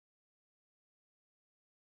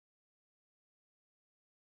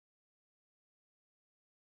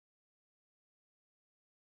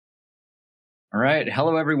All right.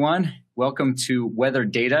 Hello, everyone. Welcome to Weather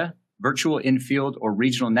Data, Virtual In-Field or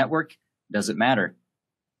Regional Network. Doesn't matter.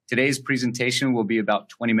 Today's presentation will be about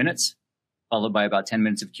 20 minutes, followed by about 10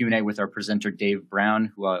 minutes of Q&A with our presenter, Dave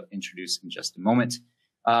Brown, who I'll introduce in just a moment.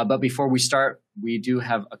 But before we start, we do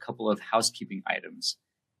have a couple of housekeeping items.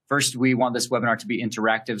 First, we want this webinar to be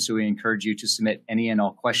interactive, so we encourage you to submit any and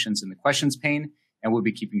all questions in the questions pane, and we'll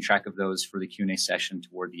be keeping track of those for the Q&A session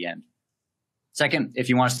toward the end. Second, if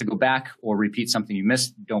you want us to go back or repeat something you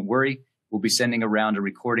missed, don't worry. We'll be sending around a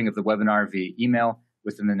recording of the webinar via email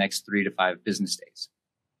within the next 3 to 5 business days.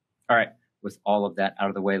 All right, with all of that out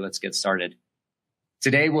of the way, let's get started.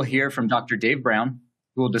 Today, we'll hear from Dr. Dave Brown,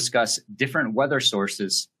 who will discuss different weather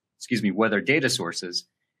data sources,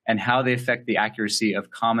 and how they affect the accuracy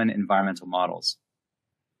of common environmental models.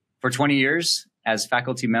 For 20 years, as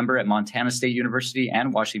faculty member at Montana State University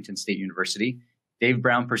and Washington State University, Dave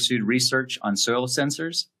Brown pursued research on soil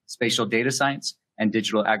sensors, spatial data science, and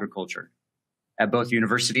digital agriculture. At both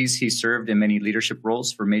universities, he served in many leadership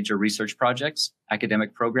roles for major research projects,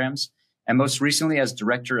 academic programs, and most recently as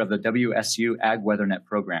director of the WSU AgWeatherNet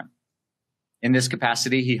program. In this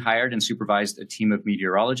capacity, he hired and supervised a team of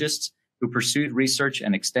meteorologists who pursued research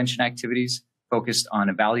and extension activities focused on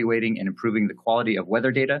evaluating and improving the quality of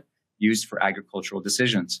weather data used for agricultural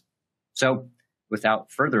decisions. So,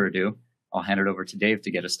 without further ado, I'll hand it over to Dave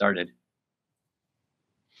to get us started.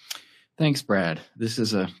 Thanks, Brad. This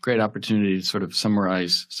is a great opportunity to sort of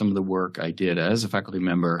summarize some of the work I did as a faculty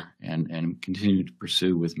member and continue to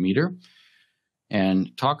pursue with Meter,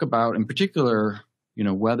 and talk about, in particular,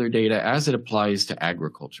 weather data as it applies to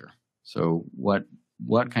agriculture. So what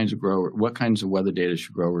kinds of weather data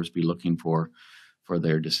should growers be looking for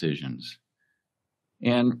their decisions?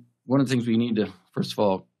 And one of the things we need to, first of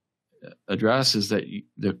all, address is that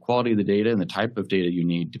the quality of the data and the type of data you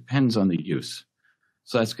need depends on the use.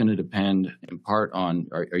 So that's going to depend in part on,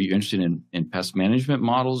 are you interested in pest management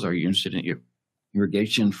models? Are you interested in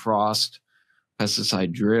irrigation, frost,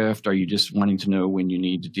 pesticide drift? Are you just wanting to know when you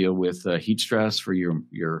need to deal with heat stress for your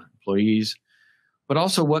employees? But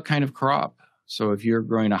also what kind of crop? So if you're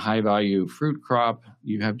growing a high value fruit crop,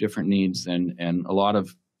 you have different needs and a lot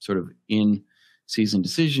of sort of in-season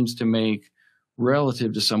decisions to make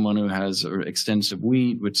relative to someone who has extensive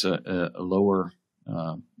wheat, which is a lower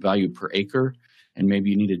value per acre, and maybe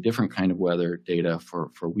you need a different kind of weather data for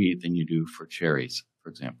wheat than you do for cherries, for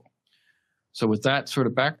example. So with that sort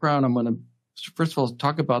of background, I'm going to first of all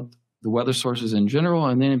talk about the weather sources in general,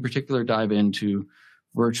 and then in particular dive into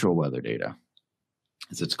virtual weather data,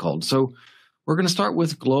 as it's called. So we're going to start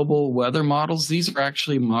with global weather models. These are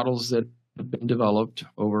actually models that have been developed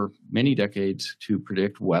over many decades to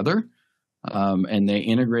predict weather. And they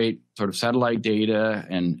integrate sort of satellite data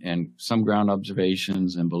and some ground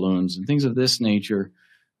observations and balloons and things of this nature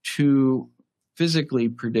to physically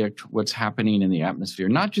predict what's happening in the atmosphere,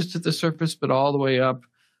 not just at the surface, but all the way up,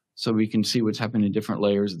 so we can see what's happening in different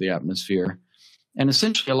layers of the atmosphere. And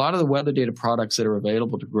essentially, a lot of the weather data products that are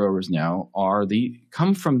available to growers now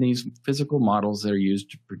come from these physical models that are used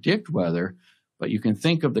to predict weather, but you can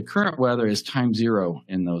think of the current weather as time zero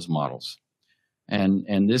in those models.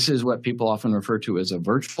 And this is what people often refer to as a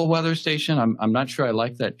virtual weather station. I'm not sure I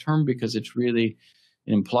like that term because it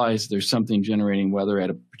implies there's something generating weather at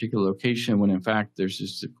a particular location when in fact there's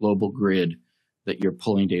just a global grid that you're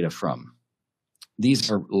pulling data from.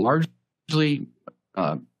 These are largely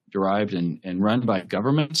derived and run by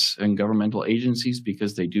governments and governmental agencies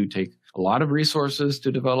because they do take a lot of resources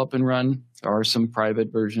to develop and run. There are some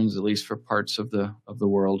private versions, at least for parts of the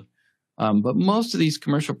world. But most of these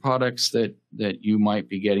commercial products that you might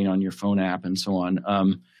be getting on your phone app and so on,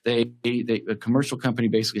 a commercial company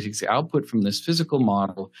basically takes the output from this physical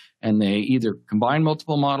model and they either combine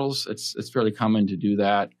multiple models, it's fairly common to do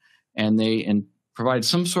that, and they provide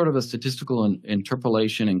some sort of a statistical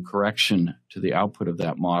interpolation and correction to the output of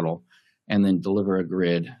that model, and then deliver a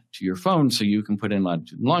grid to your phone so you can put in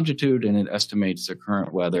latitude and longitude, and it estimates the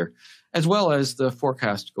current weather as well as the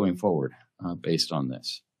forecast going forward based on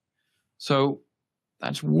this. So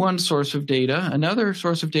that's one source of data. Another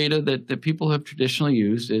source of data that people have traditionally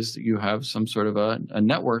used is that you have some sort of a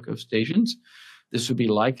network of stations. This would be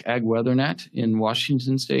like AgWeatherNet in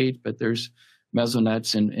Washington State, but there's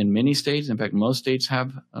mesonets in many states. In fact, most states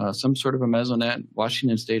have some sort of a mesonet.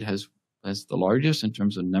 Washington State has the largest in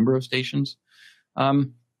terms of number of stations.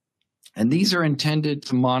 And these are intended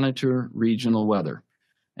to monitor regional weather.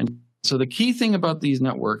 And so the key thing about these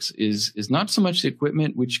networks is not so much the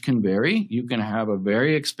equipment, which can vary. You can have a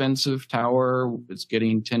very expensive tower that's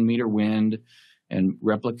getting 10-meter wind and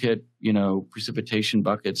replicate, precipitation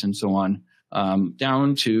buckets and so on.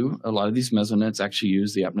 down to a lot of these mesonets actually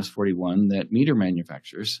use the APNIS 41 that Meter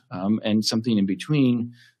manufactures, and something in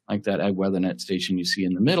between, like that AgWeatherNet station you see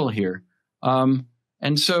in the middle here.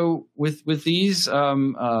 And so with these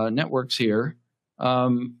networks here,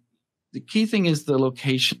 the key thing is the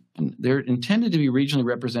location. They're intended to be regionally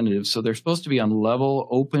representative, so they're supposed to be on level,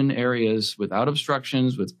 open areas without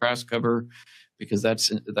obstructions, with grass cover, because that's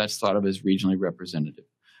thought of as regionally representative.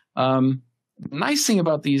 The nice thing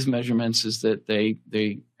about these measurements is that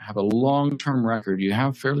they have a long-term record. You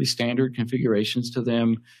have fairly standard configurations to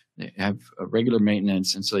them. They have regular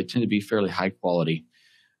maintenance, and so they tend to be fairly high quality.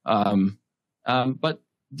 But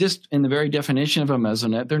just in the very definition of a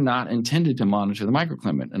mesonet, they're not intended to monitor the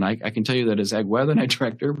microclimate. And I can tell you that as AgWeatherNet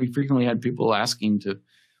director, we frequently had people asking to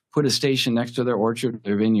put a station next to their orchard or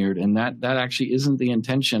their vineyard, and that actually isn't the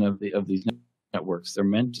intention of these networks. They're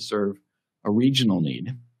meant to serve a regional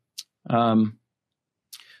need.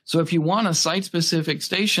 So if you want a site-specific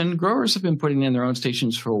station, growers have been putting in their own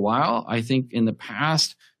stations for a while. I think in the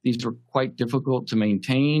past, these were quite difficult to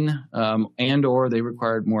maintain, and or they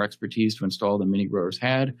required more expertise to install than many growers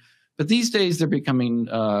had. But these days, they're becoming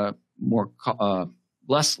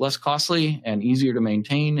less costly and easier to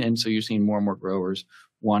maintain, and so you're seeing more and more growers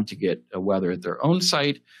want to get weather at their own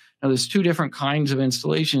site. Now, there's two different kinds of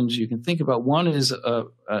installations you can think about. One is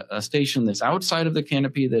a station that's outside of the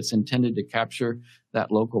canopy that's intended to capture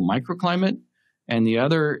that local microclimate, and the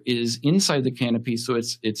other is inside the canopy, so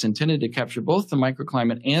it's intended to capture both the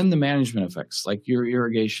microclimate and the management effects, like your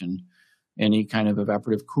irrigation, any kind of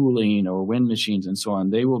evaporative cooling or wind machines and so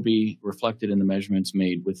on. They will be reflected in the measurements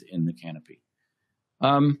made within the canopy.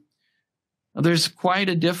 There's quite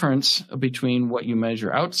a difference between what you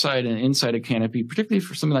measure outside and inside a canopy, particularly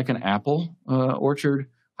for something like an apple orchard,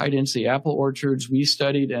 high-density apple orchards. We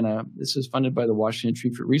studied, and this is funded by the Washington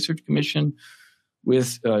Tree Fruit Research Commission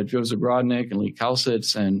with Joe Zagrodnik and Lee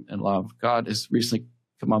Kalsitz, and Lav God has recently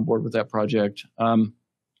come on board with that project. And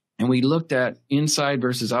we looked at inside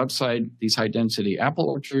versus outside these high-density apple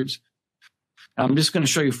orchards. I'm just going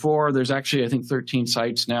to show you 4. There's actually, I think, 13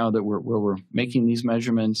 sites now that where we're making these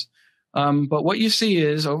measurements. But what you see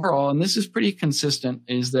is overall, and this is pretty consistent,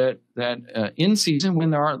 is that in season,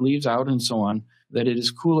 when there aren't leaves out and so on, that it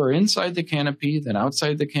is cooler inside the canopy than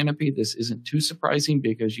outside the canopy. This isn't too surprising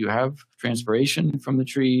because you have transpiration from the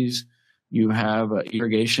trees. You have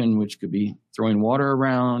irrigation, which could be throwing water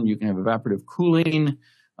around. You can have evaporative cooling.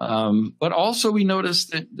 But also we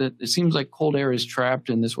noticed that it seems like cold air is trapped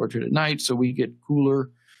in this orchard at night, so we get cooler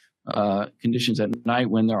conditions at night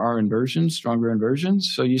when there are inversions, stronger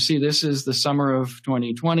inversions. So you see this is the summer of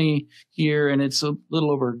 2020 here, and it's a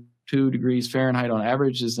little over 2 degrees Fahrenheit on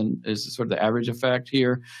average is sort of the average effect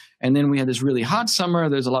here. And then we had this really hot summer.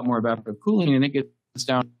 There's a lot more evaporative cooling, and it gets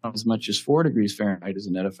down as much as 4 degrees Fahrenheit as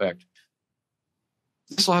a net effect.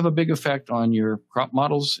 This will have a big effect on your crop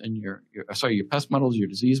models and your pest models, your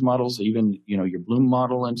disease models, even your bloom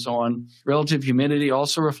model and so on. Relative humidity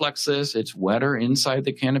also reflects this. It's wetter inside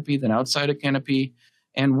the canopy than outside a canopy.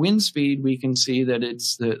 And wind speed, we can see that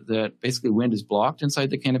that basically wind is blocked inside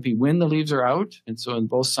the canopy when the leaves are out. And so in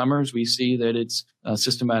both summers, we see that it's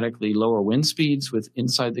systematically lower wind speeds with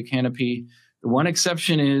inside the canopy. The one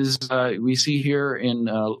exception is we see here in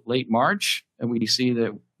late March, and we see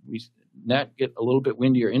that we net get a little bit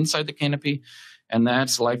windier inside the canopy, and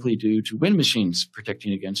that's likely due to wind machines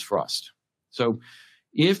protecting against frost. So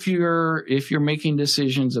if you're making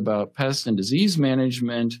decisions about pest and disease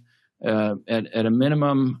management, at a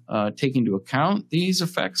minimum, take into account these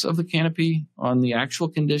effects of the canopy on the actual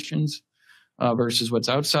conditions versus what's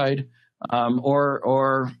outside,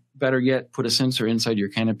 or better yet, put a sensor inside your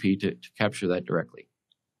canopy to capture that directly.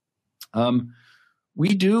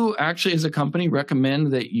 We do actually, as a company,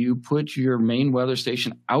 recommend that you put your main weather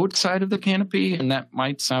station outside of the canopy, and that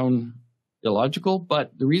might sound illogical,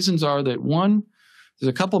 but the reasons are that, one, there's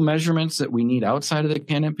a couple measurements that we need outside of the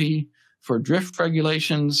canopy. For drift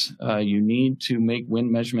regulations, you need to make wind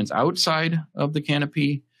measurements outside of the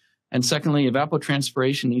canopy. And secondly,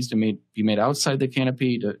 evapotranspiration needs to be made outside the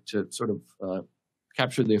canopy to sort of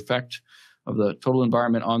capture the effect of the total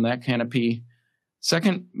environment on that canopy.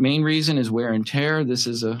 Second main reason is wear and tear. This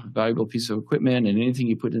is a valuable piece of equipment, and anything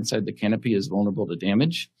you put inside the canopy is vulnerable to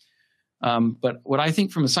damage. But what I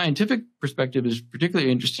think from a scientific perspective is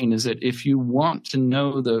particularly interesting is that if you want to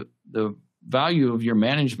know the value of your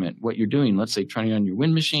management, what you're doing, let's say turning on your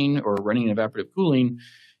wind machine or running evaporative cooling,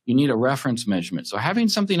 you need a reference measurement. So having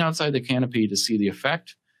something outside the canopy to see the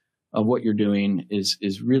effect of what you're doing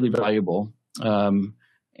is really valuable.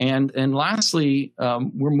 And lastly,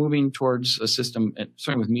 we're moving towards a system,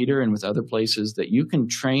 starting with Meter and with other places, that you can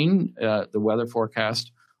train the weather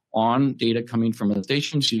forecast on data coming from the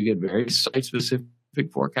station, so you get very site-specific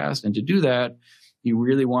forecast. And to do that, you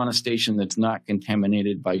really want a station that's not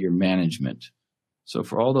contaminated by your management. So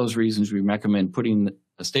for all those reasons, we recommend putting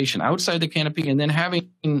a station outside the canopy and then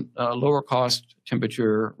having lower cost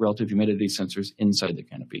temperature, relative humidity sensors inside the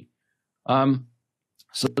canopy.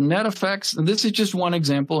 So the net effects, and this is just one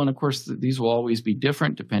example, and of course these will always be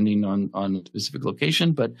different depending on the specific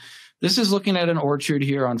location, but this is looking at an orchard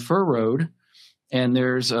here on Fir Road, and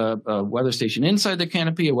there's a weather station inside the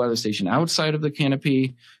canopy, a weather station outside of the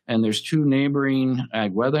canopy, and there's two neighboring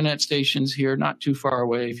AgWeatherNet stations here, not too far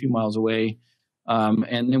away, a few miles away.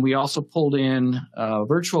 And then we also pulled in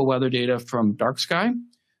virtual weather data from dark sky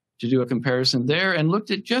to do a comparison there, and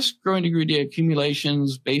looked at just growing degree day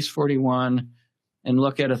accumulations, base 41, and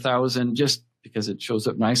look at 1,000 just because it shows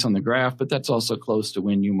up nice on the graph, but that's also close to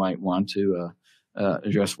when you might want to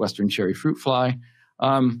address western cherry fruit fly.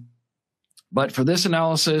 But for this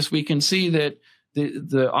analysis, we can see that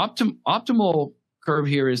the optimal curve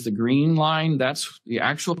here is the green line. That's the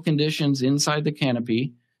actual conditions inside the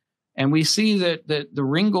canopy. And we see that the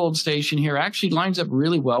Ringgold station here actually lines up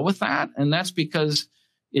really well with that. And that's because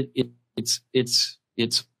it's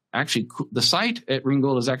actually the site at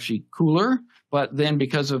Ringgold is actually cooler, but then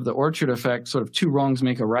because of the orchard effect, sort of two wrongs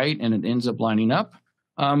make a right, and it ends up lining up.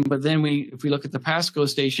 But then if we look at the Pasco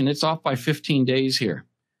station, it's off by 15 days here.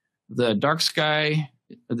 The dark sky,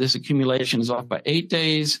 this accumulation is off by 8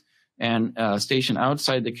 days, and station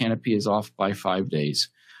outside the canopy is off by 5 days.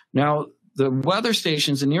 Now, the weather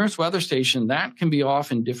stations, the nearest weather station, that can be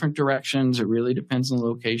off in different directions. It really depends on the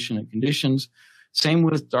location and conditions. Same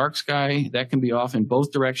with dark sky, that can be off in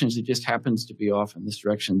both directions. It just happens to be off in this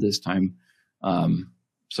direction this time.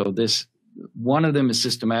 So one of them is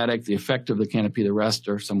systematic, the effect of the canopy, the rest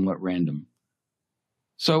are somewhat random.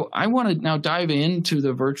 So I want to now dive into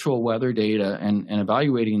the virtual weather data and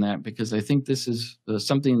evaluating that, because I think this is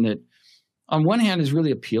something that on one hand is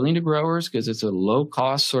really appealing to growers because it's a low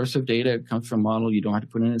cost source of data. It comes from a model. You don't have to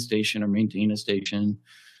put in a station or maintain a station.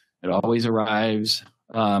 It always arrives.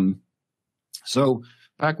 So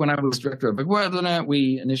back when I was director of AgWeatherNet,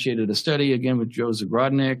 we initiated a study again with Joe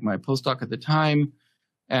Zagrodnik, my postdoc at the time.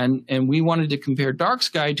 And we wanted to compare dark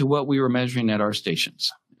sky to what we were measuring at our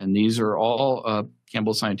stations. And these are all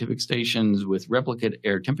Campbell Scientific stations with replicate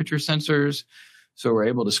air temperature sensors. So we're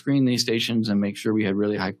able to screen these stations and make sure we had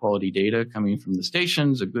really high quality data coming from the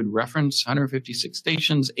stations, a good reference, 156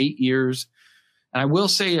 stations, 8 years. And I will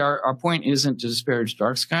say our point isn't to disparage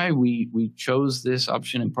dark sky. We chose this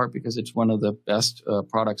option in part because it's one of the best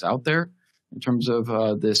products out there in terms of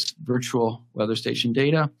this virtual weather station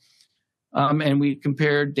data. And we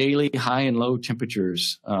compared daily high and low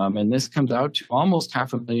temperatures. And this comes out to almost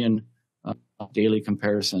 500,000 daily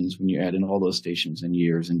comparisons when you add in all those stations in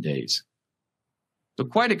years and days. So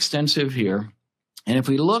quite extensive here. And if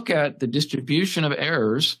we look at the distribution of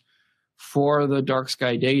errors for the dark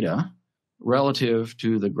sky data relative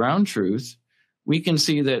to the ground truth, we can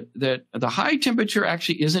see that the high temperature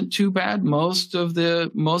actually isn't too bad. Most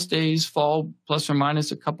days fall plus or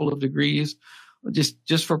minus a couple of degrees.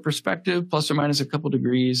 Just for perspective, plus or minus a couple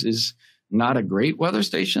degrees is not a great weather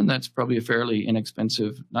station. That's probably a fairly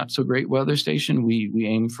inexpensive, not so great weather station. We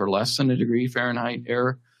aim for less than a degree Fahrenheit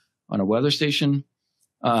error on a weather station.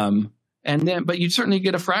 But you'd certainly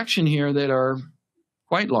get a fraction here that are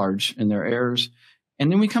quite large in their errors.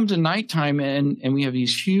 And then we come to nighttime and we have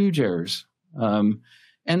these huge errors. And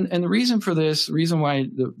the reason for this, the reason why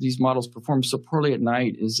these models perform so poorly at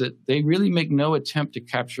night is that they really make no attempt to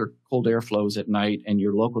capture cold air flows at night and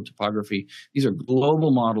your local topography. These are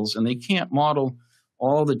global models, and they can't model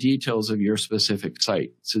all the details of your specific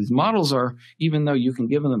site. So these models are, even though you can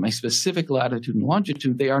give them a specific latitude and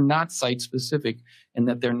longitude, they are not site-specific in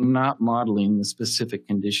that they're not modeling the specific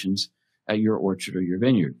conditions at your orchard or your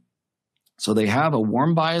vineyard. So they have a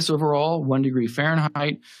warm bias overall, 1 degree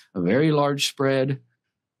Fahrenheit, a very large spread.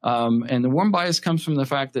 And the warm bias comes from the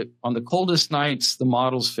fact that on the coldest nights, the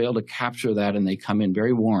models fail to capture that and they come in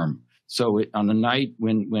very warm. So on the night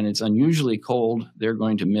when it's unusually cold, they're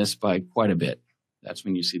going to miss by quite a bit. That's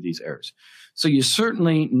when you see these errors. So you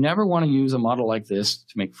certainly never want to use a model like this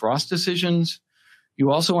to make frost decisions.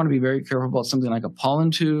 You also want to be very careful about something like a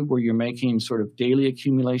pollen tube where you're making sort of daily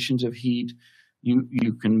accumulations of heat.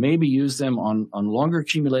 You can maybe use them on longer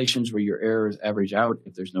accumulations where your errors average out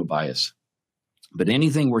if there's no bias. But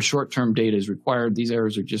anything where short-term data is required, these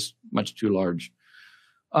errors are just much too large.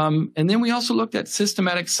 And then we also looked at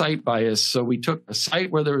systematic site bias. So we took a site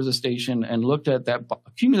where there was a station and looked at that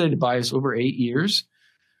accumulated bias over 8 years.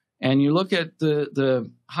 And you look at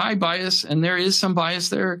the high bias, and there is some bias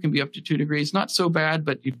there. It can be up to 2 degrees, not so bad.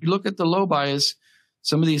 But if you look at the low bias,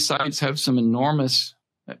 some of these sites have some enormous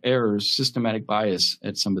errors, systematic bias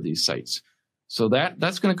at some of these sites. So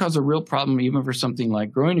that's going to cause a real problem even for something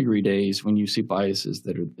like growing degree days when you see biases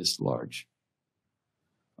that are this large.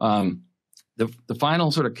 The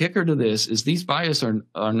final sort of kicker to this is these biases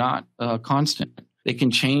are not constant. They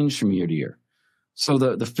can change from year to year. So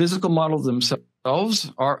the physical models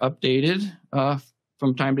themselves are updated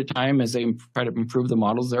from time to time as they try to improve the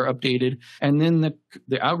models. They're updated, and then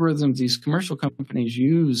the algorithms these commercial companies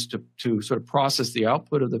use to sort of process the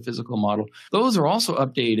output of the physical model, those are also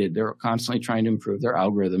updated. They're constantly trying to improve their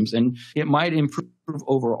algorithms, and it might improve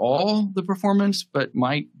overall the performance, but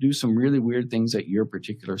might do some really weird things at your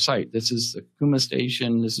particular site. This is the Kuma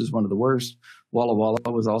station. This is one of the worst. Walla Walla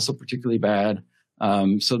was also particularly bad.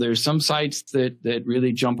 So there's some sites that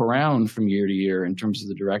really jump around from year to year in terms of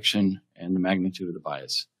the direction and the magnitude of the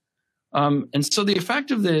bias. And so the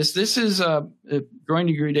effect of this is a growing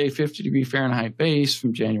degree day 50 degree Fahrenheit base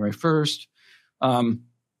from January 1st.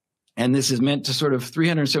 And this is meant to sort of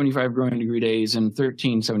 375 growing degree days and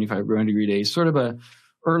 1375 growing degree days, sort of a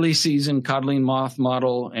early season codling moth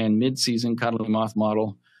model and mid-season codling moth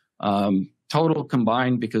model. Total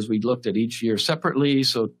combined, because we looked at each year separately,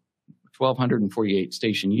 so 1,248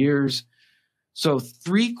 station years. So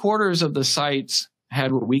 3/4 of the sites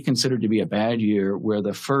had what we considered to be a bad year, where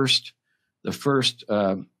the first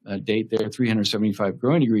date there, 375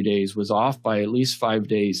 growing degree days, was off by at least 5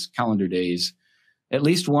 days, calendar days, at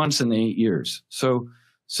least once in the 8 years. So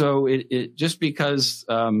it just because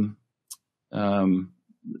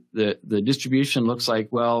the distribution looks like,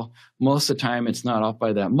 well, most of the time it's not off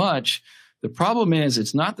by that much. The problem is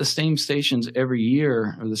it's not the same stations every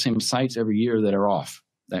year or the same sites every year that are off.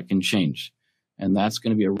 That can change. And that's going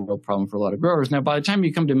to be a real problem for a lot of growers. Now, by the time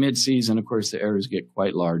you come to mid-season, of course, the errors get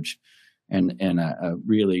quite large and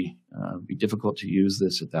really be difficult to use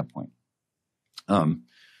this at that point.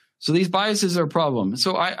 So these biases are a problem.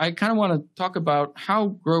 So I kind of want to talk about how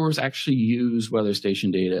growers actually use weather station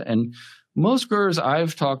data. And most growers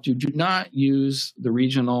I've talked to do not use the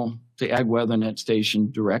AgWeatherNet station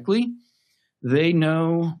directly. They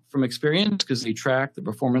know from experience, because they track the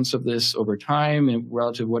performance of this over time and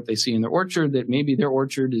relative to what they see in their orchard, that maybe their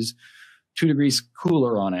orchard is 2 degrees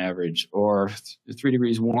cooler on average or 3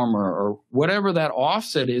 degrees warmer or whatever that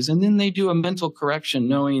offset is. And then they do a mental correction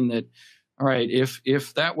knowing that, all right,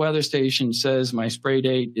 if that weather station says my spray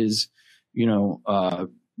date is,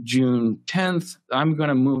 June 10th, I'm going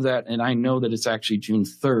to move that. And I know that it's actually June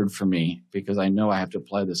 3rd for me because I know I have to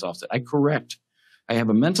apply this offset. I have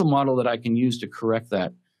a mental model that I can use to correct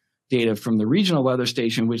that data from the regional weather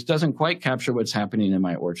station, which doesn't quite capture what's happening in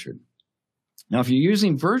my orchard. Now, if you're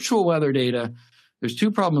using virtual weather data, there's 2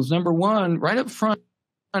 problems. Number one, right up front,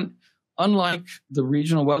 unlike the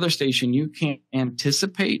regional weather station, you can't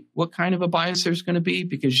anticipate what kind of a bias there's going to be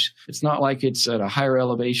because it's not like it's at a higher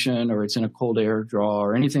elevation or it's in a cold air draw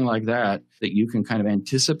or anything like that you can kind of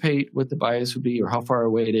anticipate what the bias would be or how far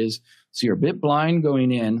away it is. So you're a bit blind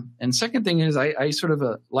going in. And second thing is I sort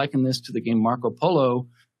of liken this to the game Marco Polo.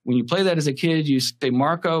 When you play that as a kid, you say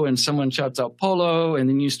Marco and someone shouts out Polo, and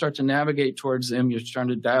then you start to navigate towards them. You're trying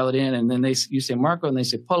to dial it in, and then you say Marco and they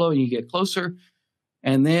say Polo, and you get closer.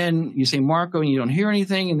 And then you say Marco and you don't hear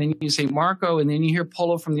anything. And then you say Marco and then you hear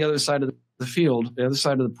Polo from the other side of the field, the other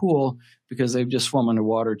side of the pool, because they've just swum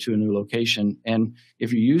underwater to a new location. And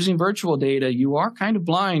if you're using virtual data, you are kind of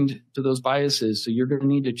blind to those biases. So you're going to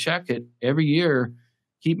need to check it every year.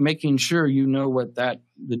 Keep making sure you know what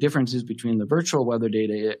the difference is between the virtual weather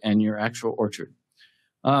data and your actual orchard.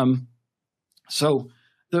 So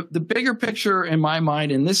the bigger picture in my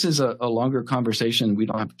mind, and this is a longer conversation, we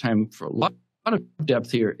don't have time for a lot of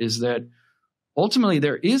depth here, is that ultimately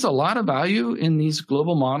there is a lot of value in these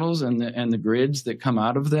global models and the grids that come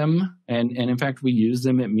out of them. And in fact, we use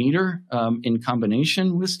them at Meter in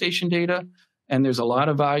combination with station data. And there's a lot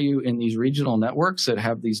of value in these regional networks that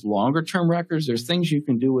have these longer term records. There's things you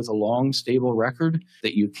can do with a long, stable record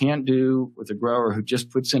that you can't do with a grower who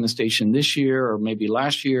just puts in a station this year or maybe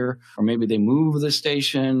last year, or maybe they move the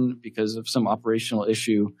station because of some operational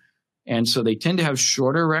issue. And so they tend to have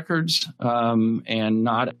shorter records and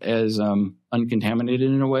not as uncontaminated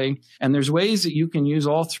in a way. And there's ways that you can use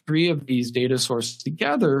all 3 of these data sources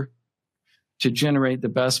together to generate the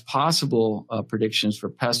best possible predictions for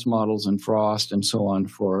pest models and frost and so on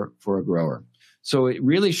for a grower. So it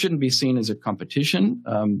really shouldn't be seen as a competition.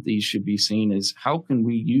 These should be seen as how can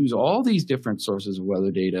we use all these different sources of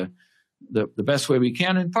weather data the best way we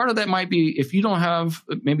can. And part of that might be if you don't have,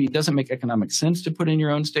 maybe it doesn't make economic sense to put in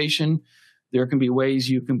your own station, there can be ways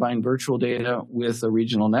you combine virtual data with a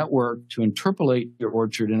regional network to interpolate your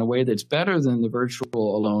orchard in a way that's better than the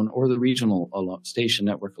virtual alone or the regional station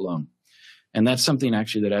network alone. And that's something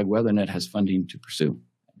actually that AgWeatherNet has funding to pursue,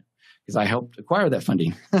 because I helped acquire that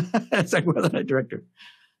funding as AgWeatherNet director.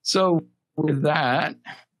 So with that,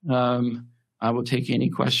 I will take any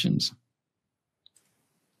questions.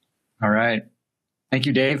 All right. Thank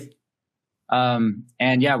you, Dave. And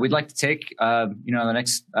yeah, we'd like to take, the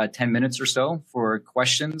next 10 minutes or so for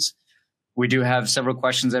questions. We do have several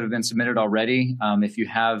questions that have been submitted already. If you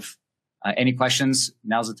have any questions,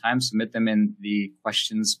 now's the time, submit them in the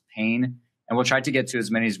questions pane, and we'll try to get to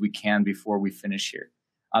as many as we can before we finish here.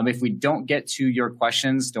 If we don't get to your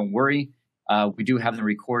questions, don't worry. We do have them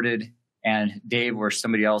recorded, and Dave or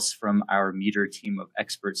somebody else from our meter team of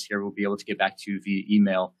experts here will be able to get back to you via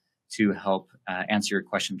email to help answer your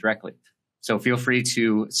question directly. So feel free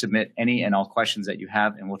to submit any and all questions that you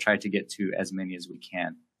have, and we'll try to get to as many as we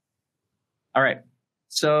can. All right,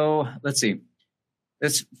 so let's see.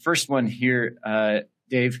 This first one here,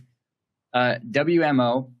 Dave,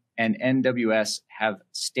 WMO and NWS have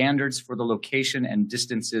standards for the location and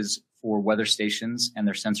distances for weather stations and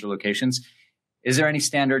their sensor locations. Is there any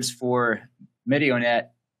standards for Medionet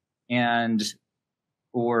and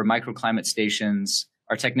or microclimate stations?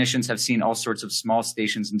 Our technicians have seen all sorts of small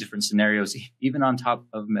stations in different scenarios, even on top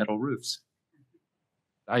of metal roofs.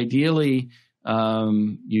 Ideally,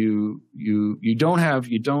 you don't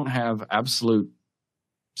have absolute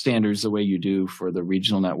standards the way you do for the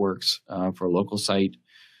regional networks for a local site,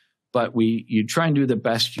 but you try and do the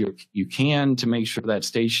best you can to make sure that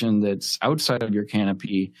station that's outside of your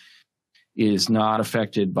canopy is not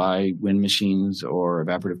affected by wind machines or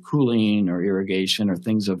evaporative cooling or irrigation or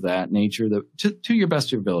things of that nature, to your best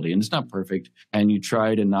of your ability. And it's not perfect. And you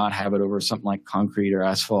try to not have it over something like concrete or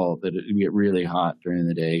asphalt that it would get really hot during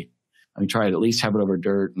the day. I mean, try to at least have it over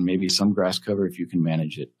dirt and maybe some grass cover if you can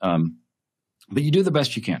manage it. But you do the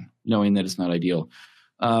best you can, knowing that it's not ideal.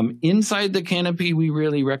 Inside the canopy, we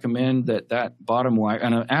really recommend that bottom wire.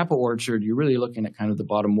 On an apple orchard, you're really looking at kind of the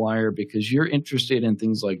bottom wire because you're interested in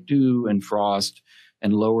things like dew and frost,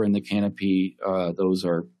 and lower in the canopy,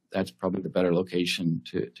 that's probably the better location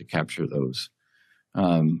to capture those.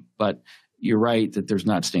 But you're right that there's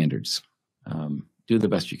not standards. Do the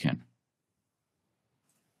best you can.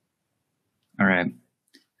 All right.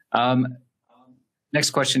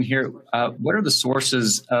 Next question here. What are the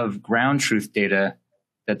sources of ground truth data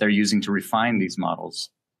that they're using to refine these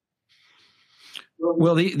models?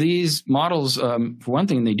 Well, these models, for one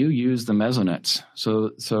thing, they do use the mesonets.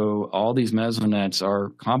 So all these mesonets are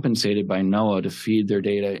compensated by NOAA to feed their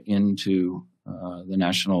data into the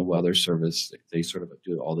National Weather Service. They sort of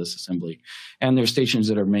do all this assembly. And there's stations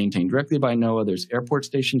that are maintained directly by NOAA. There's airport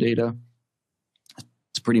station data.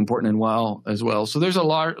 It's pretty important as well. So there's a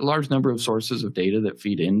large number of sources of data that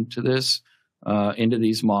feed into this, into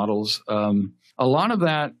these models. A lot of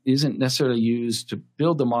that isn't necessarily used to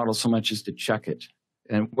build the model so much as to check it.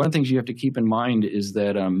 And one of the things you have to keep in mind is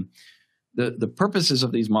that the purposes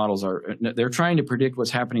of these models they're trying to predict what's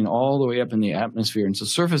happening all the way up in the atmosphere. And so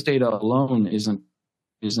surface data alone isn't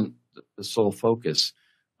the sole focus.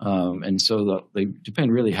 And so they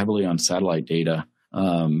depend really heavily on satellite data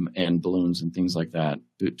and balloons and things like that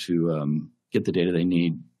to get the data they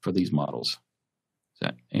need for these models. Does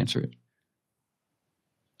that answer it?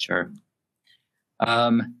 Sure.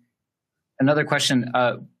 Another question,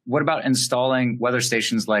 what about installing weather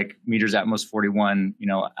stations like meters Atmos 41,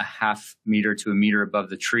 a half meter to a meter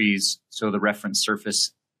above the trees, so the reference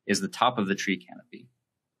surface is the top of the tree canopy?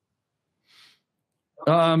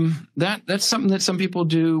 That's something that some people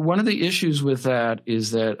do. One of the issues with that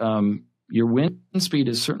is that your wind speed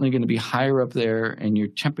is certainly going to be higher up there, and your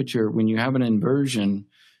temperature, when you have an inversion,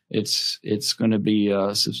 it's going to be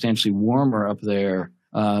substantially warmer up there.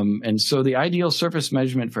 And so the ideal surface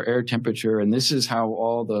measurement for air temperature, and this is how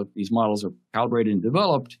all these models are calibrated and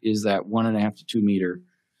developed, is that 1.5 to 2 meter,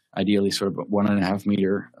 ideally sort of 1.5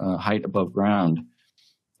 meter height above ground.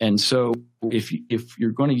 And so if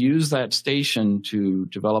you're going to use that station to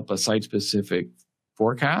develop a site-specific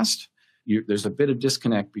forecast, there's a bit of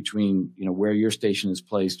disconnect between where your station is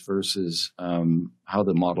placed versus how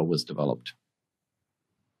the model was developed.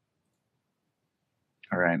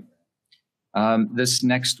 All right. This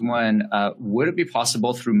next one, would it be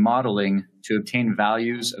possible through modeling to obtain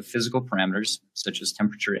values of physical parameters, such as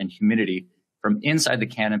temperature and humidity, from inside the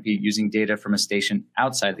canopy using data from a station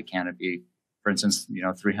outside the canopy, for instance,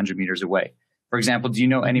 300 meters away? For example, do you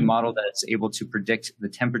know any model that's able to predict the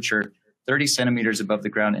temperature 30 centimeters above the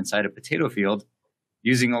ground inside a potato field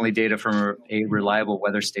using only data from a reliable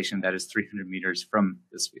weather station that is 300 meters from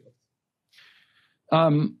this field?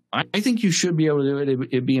 I think you should be able to do it.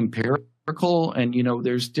 It'd be empirical, and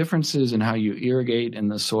there's differences in how you irrigate in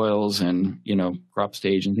the soils and crop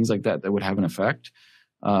stage and things like that would have an effect.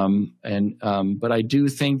 But I do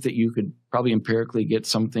think that you could probably empirically get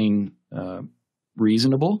something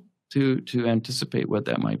reasonable to anticipate what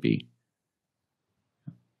that might be.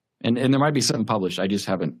 And there might be something published. I just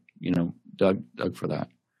haven't dug for that.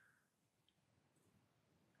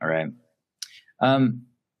 All right.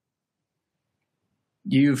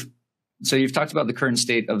 You've talked about the current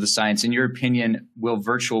state of the science. In your opinion, will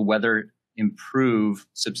virtual weather improve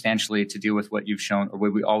substantially to deal with what you've shown, or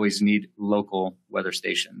will we always need local weather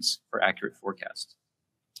stations for accurate forecasts?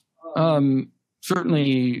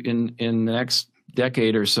 Certainly in the next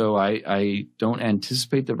decade or so, I don't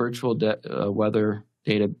anticipate the virtual weather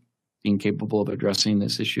data being capable of addressing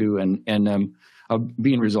this issue and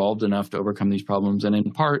being resolved enough to overcome these problems. And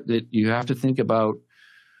in part that you have to think about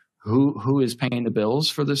who is paying the bills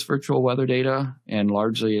for this virtual weather data. And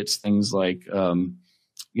largely it's things like,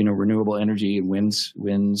 renewable energy and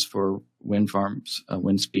winds for wind farms,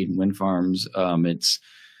 wind speed and wind farms. It's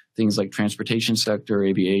things like transportation sector,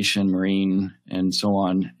 aviation, marine, and so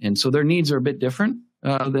on. And so their needs are a bit different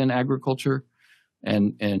than agriculture.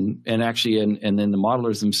 And then the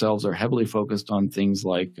modelers themselves are heavily focused on things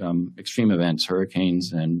like extreme events,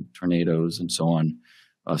 hurricanes and tornadoes and so on,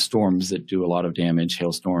 storms that do a lot of damage,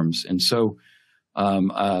 hailstorms. And so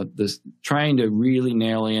this trying to really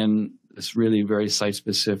nail in this really very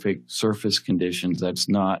site-specific surface conditions, that's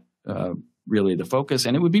not really the focus.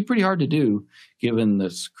 And it would be pretty hard to do given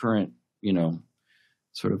this current,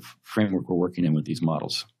 sort of framework we're working in with these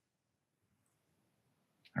models.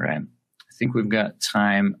 All right. I think we've got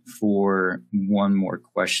time for one more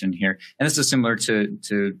question here. And this is similar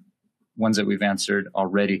to ones that we've answered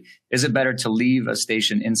already. Is it better to leave a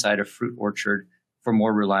station inside a fruit orchard for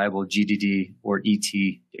more reliable GDD or ET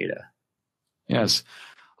data? Yes.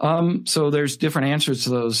 So there's different answers to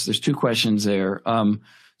those. There's two questions there.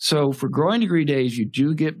 So for growing degree days, you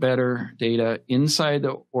do get better data inside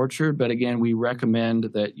the orchard. But again, we recommend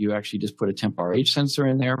that you actually just put a temp RH sensor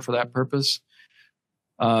in there for that purpose.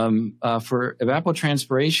 For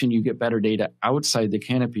evapotranspiration, you get better data outside the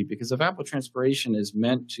canopy because evapotranspiration is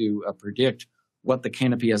meant to predict what the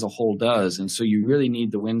canopy as a whole does. And so you really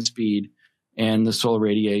need the wind speed and the soil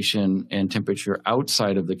radiation and temperature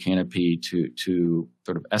outside of the canopy to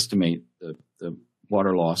sort of estimate the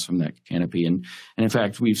water loss from that canopy. And in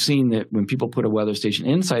fact, we've seen that when people put a weather station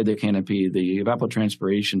inside the canopy, the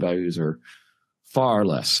evapotranspiration values are far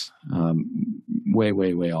less, way,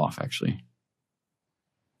 way, way off, actually.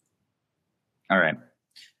 All right.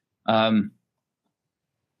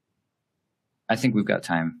 I think we've got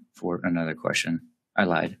time for another question. I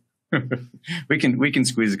lied. we can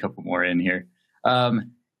squeeze a couple more in here.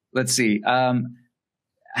 Let's see.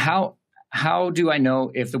 How do I know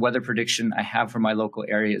if the weather prediction I have for my local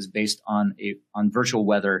area is based on virtual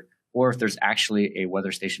weather, or if there's actually a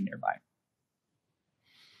weather station nearby?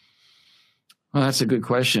 Well, that's a good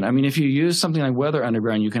question. I mean, if you use something like Weather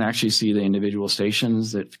Underground, you can actually see the individual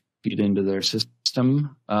stations that feed into their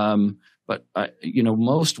system. But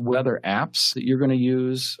most weather apps that you're going to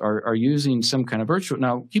use are using some kind of virtual.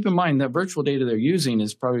 Now, keep in mind that virtual data they're using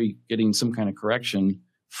is probably getting some kind of correction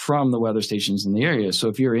from the weather stations in the area. So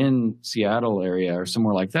if you're in Seattle area or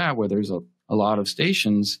somewhere like that where there's a lot of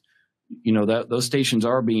stations, those stations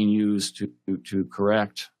are being used to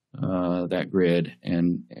correct that grid,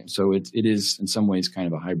 and so it is in some ways kind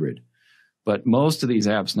of a hybrid. But most of these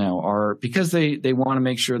apps now are, because they want to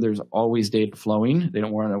make sure there's always data flowing. They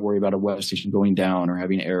don't want to worry about a weather station going down or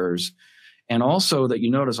having errors. And also that you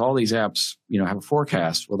notice all these apps, have a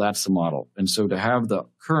forecast. Well, that's the model. And so to have the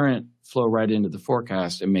current flow right into the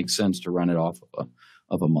forecast, it makes sense to run it off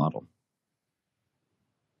of a model.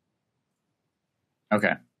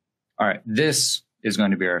 Okay. All right. This is going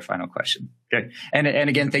to be our final question. Okay. And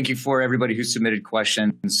again, thank you for everybody who submitted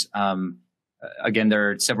questions. Again,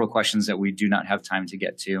 there are several questions that we do not have time to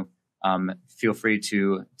get to. Feel free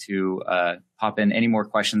to pop in any more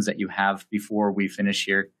questions that you have before we finish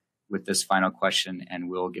here with this final question, and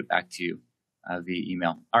we'll get back to you via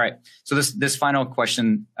email. All right. So this final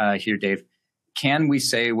question here, Dave, can we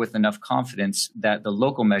say with enough confidence that the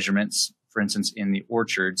local measurements, for instance, in the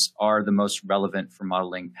orchards, are the most relevant for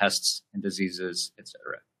modeling pests and diseases, et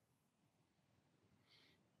cetera?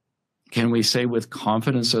 Can we say with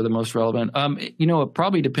confidence they're the most relevant? It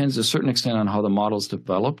probably depends to a certain extent on how the model's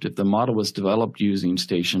developed. If the model was developed using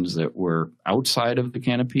stations that were outside of the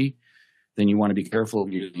canopy, then you want to be careful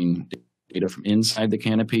of using data from inside the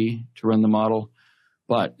canopy to run the model.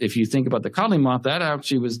 But if you think about the codling moth, that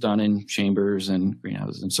actually was done in chambers and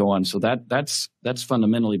greenhouses and so on. So that's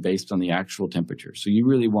fundamentally based on the actual temperature. So you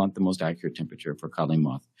really want the most accurate temperature for codling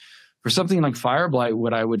moth. For something like fire blight,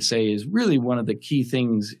 what I would say is really one of the key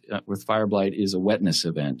things with fire blight is a wetness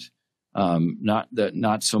event.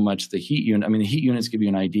 Not so much the heat unit. I mean, the heat units give you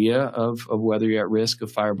an idea of whether you're at risk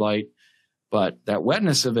of fire blight, but that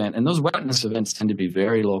wetness event, and those wetness events tend to be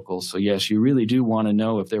very local. So yes, you really do want to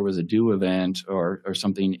know if there was a dew event or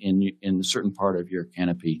something in a certain part of your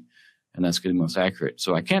canopy, and that's going to be most accurate.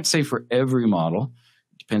 So I can't say for every model,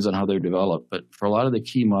 it depends on how they're developed, but for a lot of the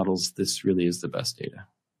key models, this really is the best data.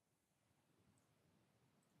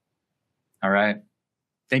 All right.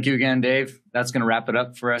 Thank you again, Dave. That's going to wrap it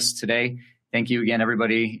up for us today. Thank you again,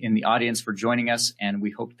 everybody in the audience, for joining us, and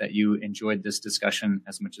we hope that you enjoyed this discussion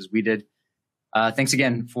as much as we did. Thanks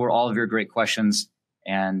again for all of your great questions.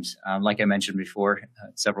 And like I mentioned before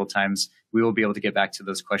several times, we will be able to get back to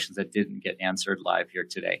those questions that didn't get answered live here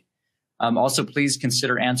today. Also, please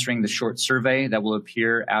consider answering the short survey that will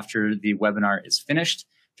appear after the webinar is finished,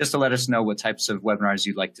 just to let us know what types of webinars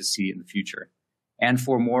you'd like to see in the future. And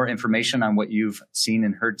for more information on what you've seen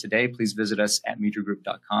and heard today, please visit us at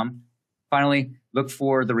metergroup.com. Finally, look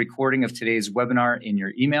for the recording of today's webinar in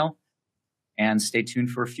your email, and stay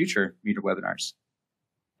tuned for future Meter webinars.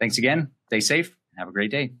 Thanks again. Stay safe and have a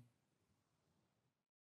great day.